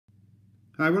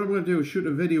Hi, what I'm going to do is shoot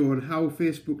a video on how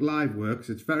Facebook Live works.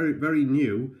 It's very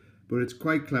new, but it's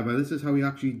quite clever. This is how you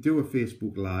actually do a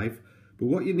Facebook Live. But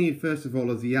what you need first of all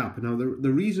is the app. Now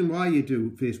the reason why you do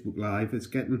Facebook Live, it's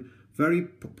getting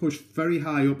pushed very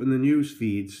high up in the news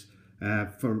feeds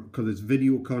because it's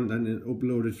video content and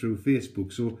uploaded through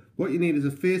Facebook. So what you need is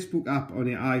a Facebook app on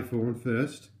your iPhone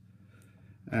first,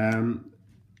 and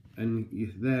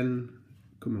you then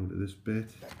come out of this bit.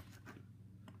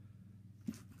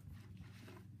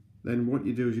 Then what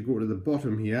you do is you go to the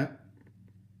bottom here,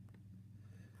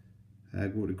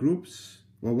 go to groups,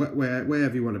 or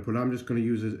wherever you want to put it. I'm just going to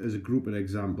use it as a group an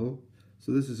example.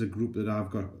 So this is a group that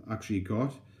I've actually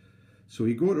got. So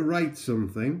you go to write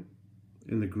something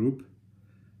in the group,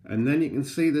 and then you can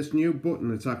see this new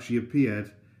button that's actually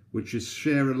appeared, which is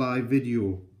share a live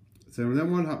video. So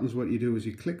then what happens, what you do is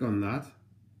you click on that,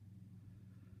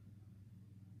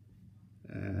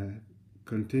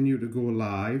 continue to go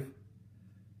live.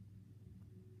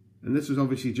 And this is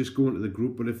obviously just going to the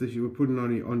group, but if you were putting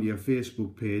on your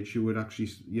Facebook page, you would actually,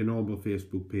 your normal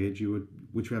Facebook page, you would,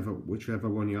 whichever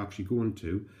one you're actually going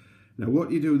to. Now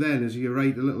what you do then is you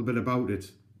write a little bit about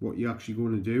it, what you're actually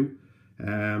going to do,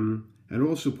 and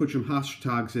also put some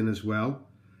hashtags in as well.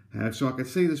 So I can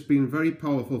see this being very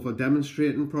powerful for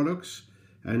demonstrating products,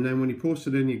 and then when you post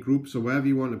it in your groups or wherever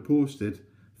you want to post it,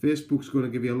 Facebook's going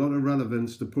to give you a lot of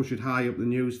relevance to push it high up the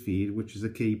news feed, which is a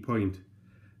key point.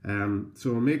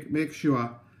 So make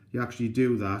sure you actually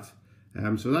do that.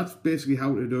 So that's basically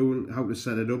how to do and how to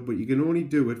set it up, but you can only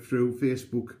do it through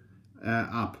Facebook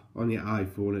app on your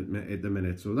iPhone at the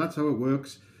minute. So that's how it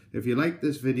works. If you like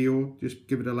this video, just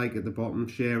give it a like at the bottom,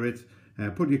 share it,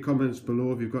 put your comments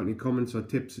below if you've got any comments or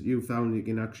tips that you found you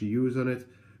can actually use on it.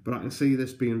 But I can see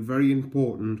this being very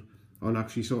important on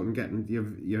actually sort of getting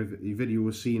your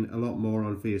videos seen a lot more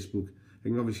on Facebook.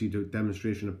 You can obviously do a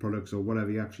demonstration of products or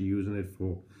whatever you're actually using it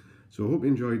for. So I hope you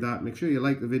enjoyed that. Make sure you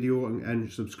like the video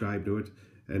and subscribe to it,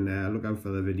 and look out for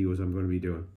the videos I'm going to be doing.